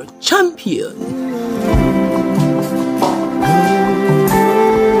are a champion.